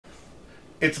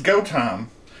it's go time.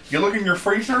 You look in your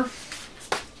freezer,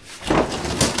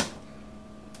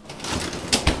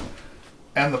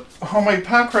 and the homemade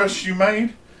pie crust you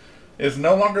made is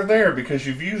no longer there because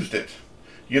you've used it.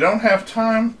 You don't have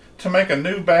time to make a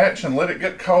new batch and let it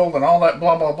get cold and all that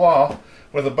blah blah blah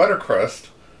with a butter crust.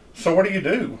 So what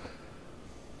do?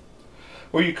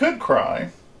 Well, you could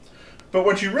cry, but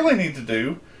what you really need to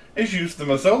do is use the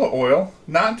Mazola Oil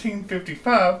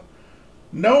 1955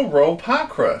 No Roll Pie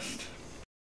Crust.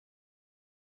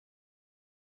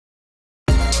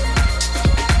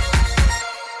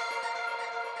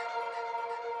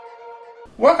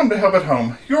 Welcome to Help at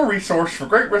Home, your resource for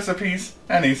great recipes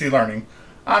and easy learning.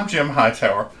 I'm Jim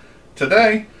Hightower.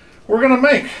 Today, we're going to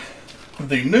make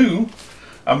the new,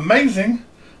 amazing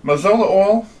Mazola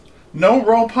Oil No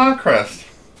Roll Pie Crust.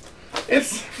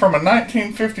 It's from a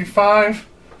 1955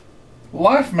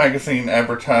 Life magazine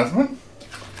advertisement.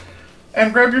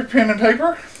 And grab your pen and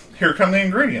paper. Here come the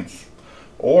ingredients.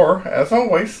 Or, as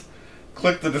always,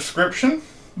 click the description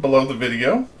below the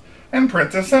video and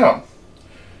print this out.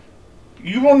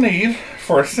 You will need,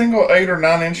 for a single 8 or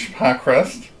 9 inch pie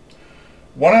crust,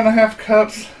 1½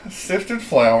 cups sifted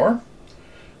flour,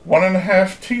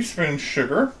 1½ teaspoons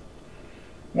sugar,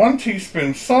 1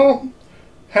 teaspoon salt,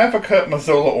 ½ cup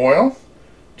Mazola oil,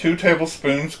 2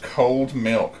 tablespoons cold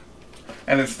milk.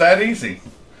 And it's that easy.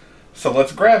 So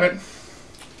let's grab it.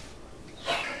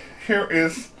 Here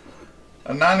is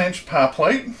a 9 inch pie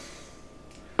plate,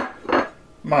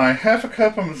 my ½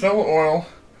 cup of Mazola oil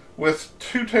with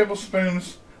 2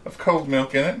 tablespoons of cold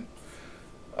milk in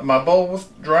it, my bowl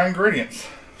with dry ingredients,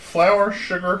 flour,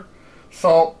 sugar,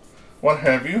 salt, what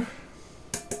have you.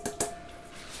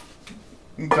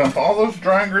 Dump all those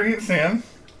dry ingredients in.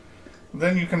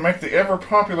 Then you can make the ever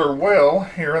popular well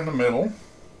here in the middle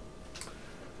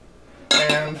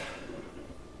and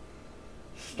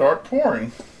start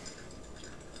pouring.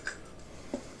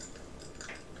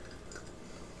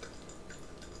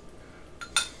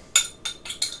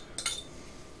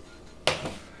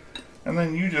 And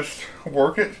then you just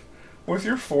work it with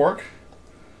your fork,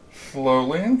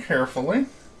 slowly and carefully.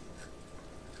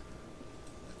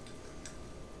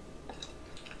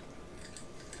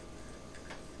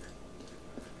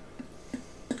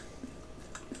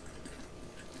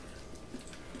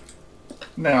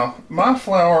 Now, my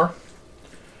flour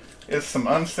is some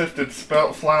unsifted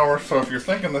spelt flour, so if you're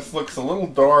thinking this looks a little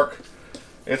dark,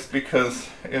 it's because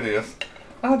it is.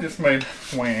 I just made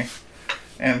whang,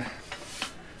 and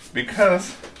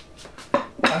because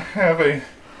I have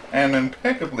an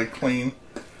impeccably clean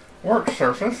work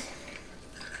surface,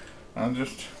 I'll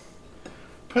just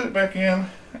put it back in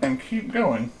and keep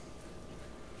going.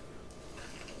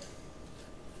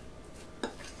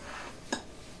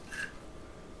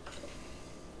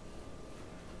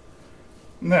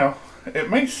 Now, it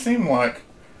may seem like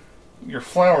your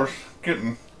flour's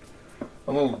getting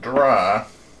a little dry,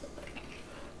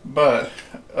 but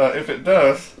if it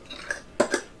does,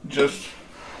 just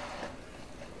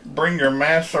bring your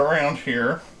mass around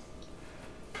here,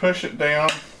 push it down,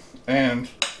 and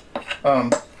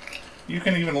you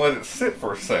can even let it sit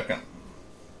for a second.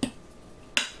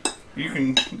 You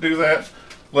can do that,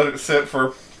 let it sit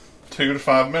for 2 to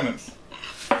 5 minutes.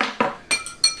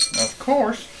 Of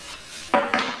course,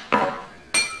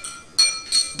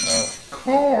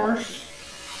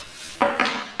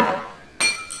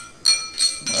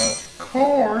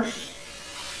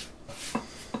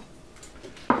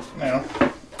 now,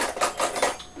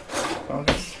 I'll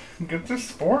just get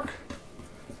this fork,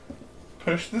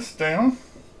 push this down,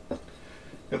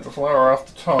 get the flour off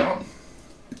the top,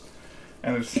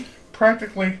 and it's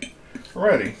practically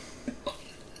ready.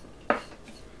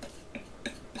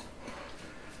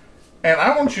 And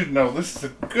I want you to know this is a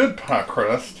good pie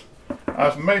crust.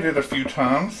 I've made it a few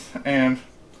times, and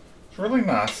it's really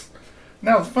nice.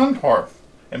 Now the fun part,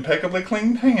 impeccably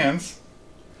clean hands,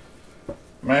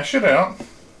 mash it out,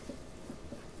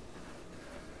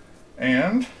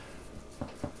 and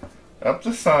up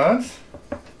the sides,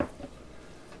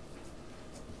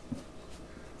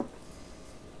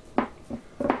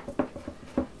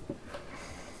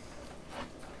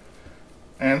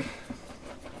 and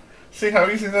see how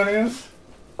easy that is?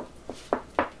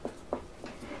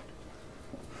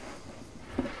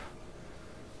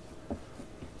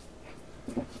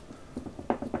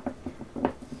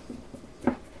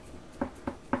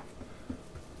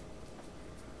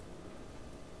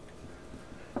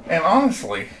 And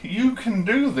honestly, you can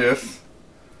do this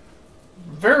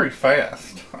very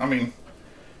fast. I mean,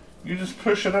 you just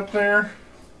push it up there.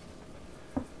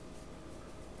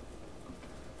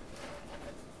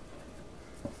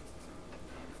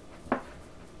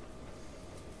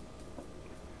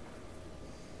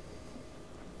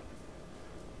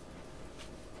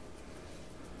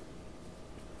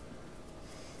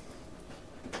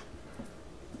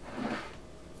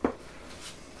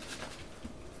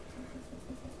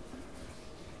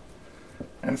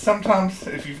 And sometimes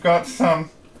if you've got some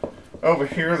over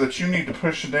here that you need to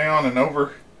push down, and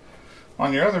over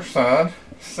on your other side,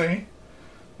 see,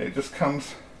 it just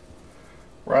comes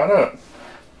right up.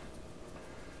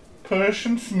 Push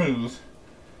and smooth.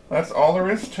 That's all there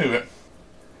is to it.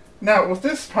 Now with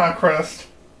this pie crust,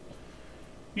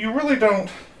 you really don't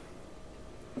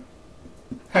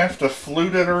have to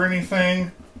flute it or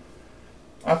anything.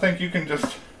 I think you can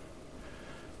just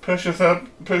push it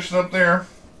up there,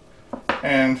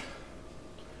 and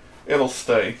it'll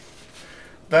stay.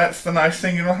 That's the nice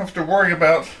thing. You don't have to worry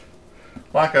about,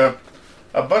 like a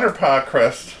butter pie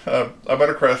crust, a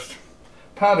butter crust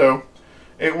pie dough.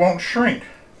 It won't shrink.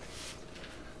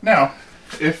 Now,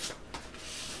 if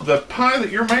the pie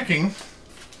that you're making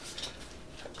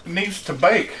needs to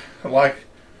bake, like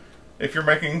if you're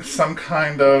making some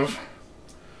kind of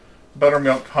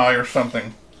buttermilk pie or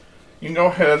something, you can go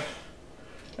ahead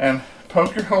and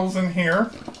poke your holes in here.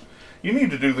 You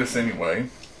need to do this anyway.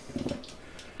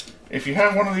 If you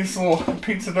have one of these little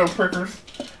pizza dough prickers,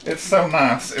 it's so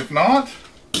nice. If not,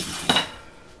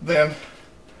 then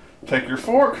take your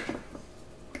fork,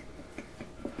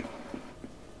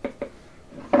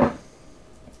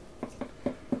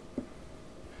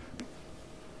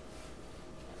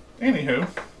 anywho,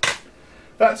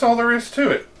 that's all there is to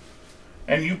it.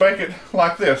 And you bake it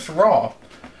like this, raw.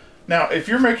 Now, if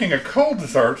you're making a cold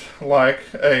dessert, like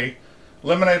a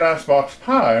lemonade icebox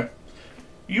pie,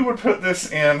 you would put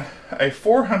this in a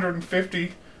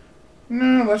 450,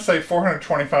 no, let's say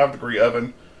 425 degree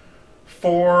oven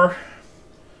for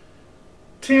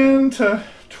 10 to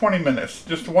 20 minutes.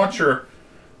 Just watch your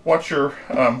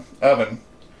oven,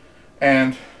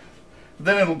 and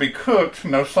then it'll be cooked,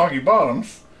 no soggy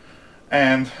bottoms,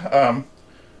 and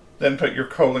then put your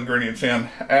cold ingredients in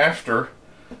after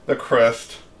the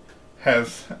crust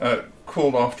has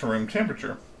cooled off to room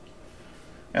temperature.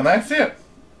 And that's it.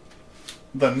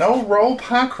 The no-roll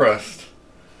pie crust.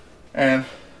 And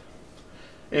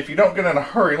if you don't get in a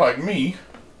hurry like me,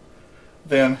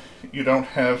 then you don't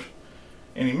have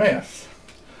any mess.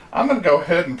 I'm going to go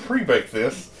ahead and pre-bake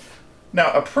this.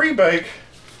 Now, a pre-bake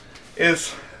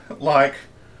is like,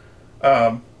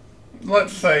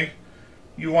 let's say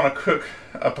you want to cook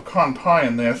a pecan pie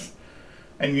in this,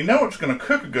 and you know it's going to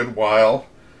cook a good while,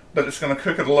 but it's going to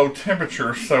cook at a low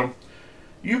temperature, so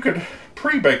you could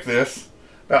pre-bake this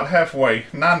about halfway,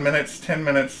 9 minutes, 10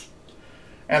 minutes,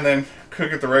 and then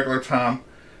cook at the regular time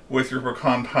with your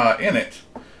pecan pie in it.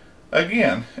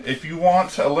 Again, if you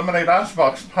want a lemonade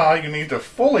icebox pie, you need to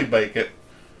fully bake it.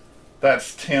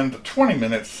 That's 10 to 20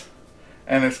 minutes,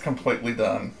 and it's completely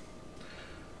done.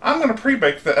 I'm going to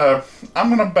pre-bake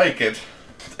I'm going to bake it,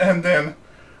 and then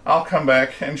I'll come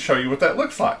back and show you what that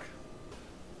looks like.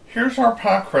 Here's our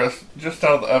pie crust just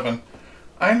out of the oven.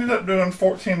 I ended up doing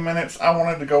 14 minutes. I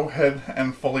wanted to go ahead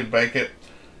and fully bake it.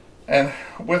 And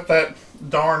with that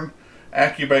darn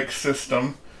AccuBake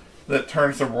system that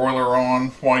turns the broiler on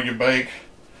while you bake,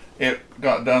 it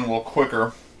got done a little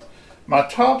quicker. My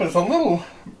top is a little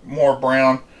more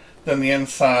brown than the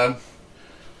inside,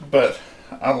 but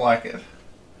I like it.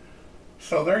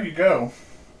 So there you go.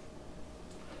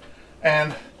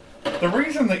 And the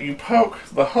reason that you poke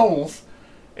the holes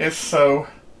is so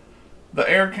the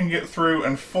air can get through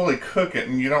and fully cook it,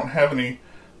 and you don't have any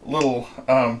little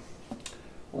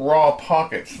raw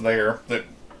pockets there that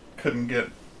couldn't get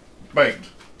baked.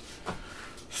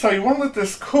 So you want to let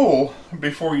this cool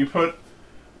before you put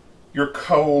your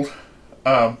cold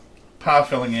pie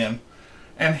filling in.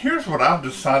 And here's what I've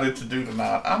decided to do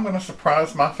tonight. I'm going to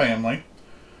surprise my family.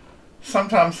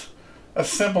 Sometimes a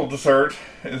simple dessert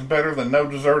is better than no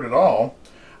dessert at all.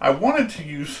 I wanted to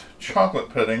use chocolate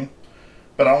pudding,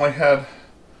 but I only had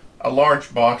a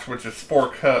large box, which is 4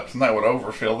 cups, and that would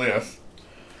overfill this.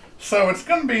 So it's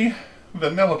going to be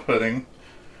vanilla pudding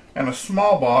and a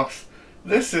small box.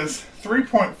 This is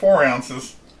 3.4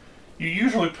 ounces. You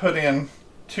usually put in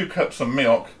 2 cups of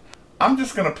milk. I'm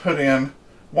just going to put in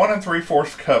 1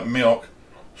 3/4 cup milk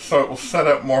so it will set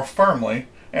up more firmly,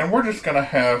 and we're just going to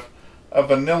have a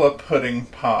vanilla pudding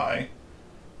pie.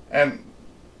 And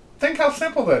think how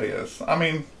simple that is. I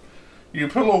mean, you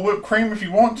put a little whipped cream if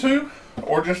you want to,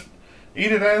 or just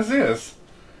eat it as is.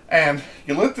 And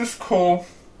you let this cool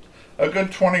a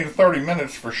good 20 to 30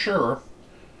 minutes for sure.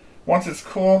 Once it's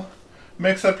cool,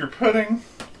 mix up your pudding,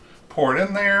 pour it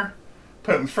in there,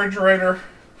 put it in the refrigerator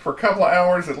for a couple of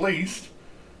hours at least,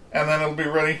 and then it'll be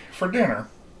ready for dinner.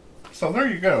 So there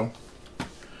you go.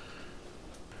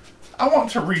 I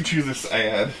want to read you this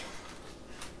ad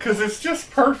because it's just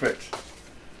perfect.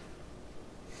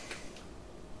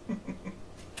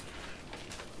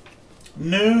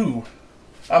 New,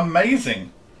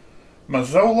 amazing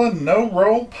Mazola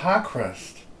no-roll pie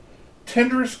crust.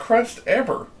 Tenderest crust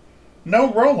ever.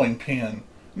 No rolling pin.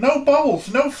 No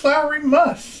bowls, no floury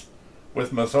muss.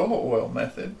 With Mazola Oil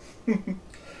method.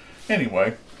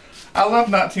 Anyway, I love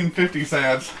 1950s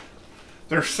ads.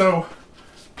 They're so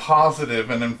positive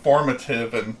and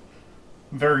informative and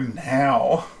very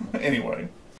now. Anyway.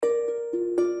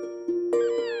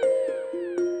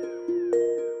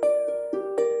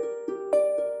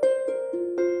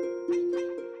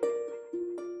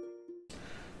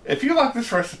 If you like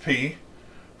this recipe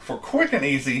for quick and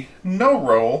easy,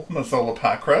 no-roll Mazola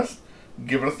pie crust,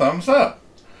 give it a thumbs up.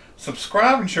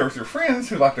 Subscribe and share with your friends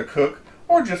who like to cook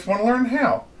or just want to learn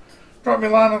how. Drop me a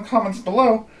line in the comments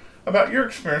below about your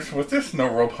experience with this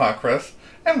no-roll pie crust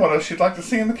and what else you'd like to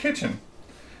see in the kitchen.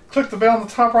 Click the bell in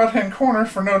the top right-hand corner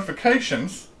for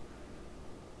notifications.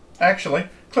 Actually,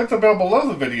 click the bell below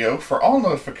the video for all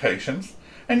notifications,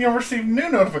 and you'll receive new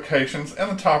notifications in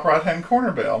the top right-hand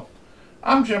corner bell.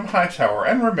 I'm Jim Hightower,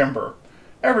 and remember,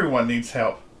 everyone needs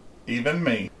help, even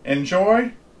me.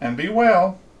 Enjoy and be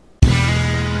well.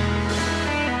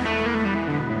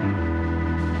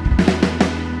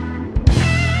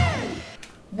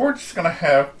 We're just going to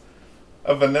have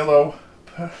a blueberry,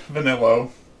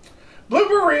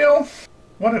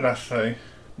 what did I say?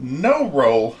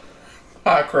 No-roll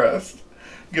pie crust.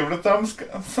 Give it a thumbs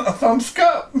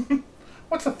cup.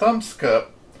 What's a thumbs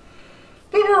cup?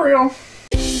 Blueberry.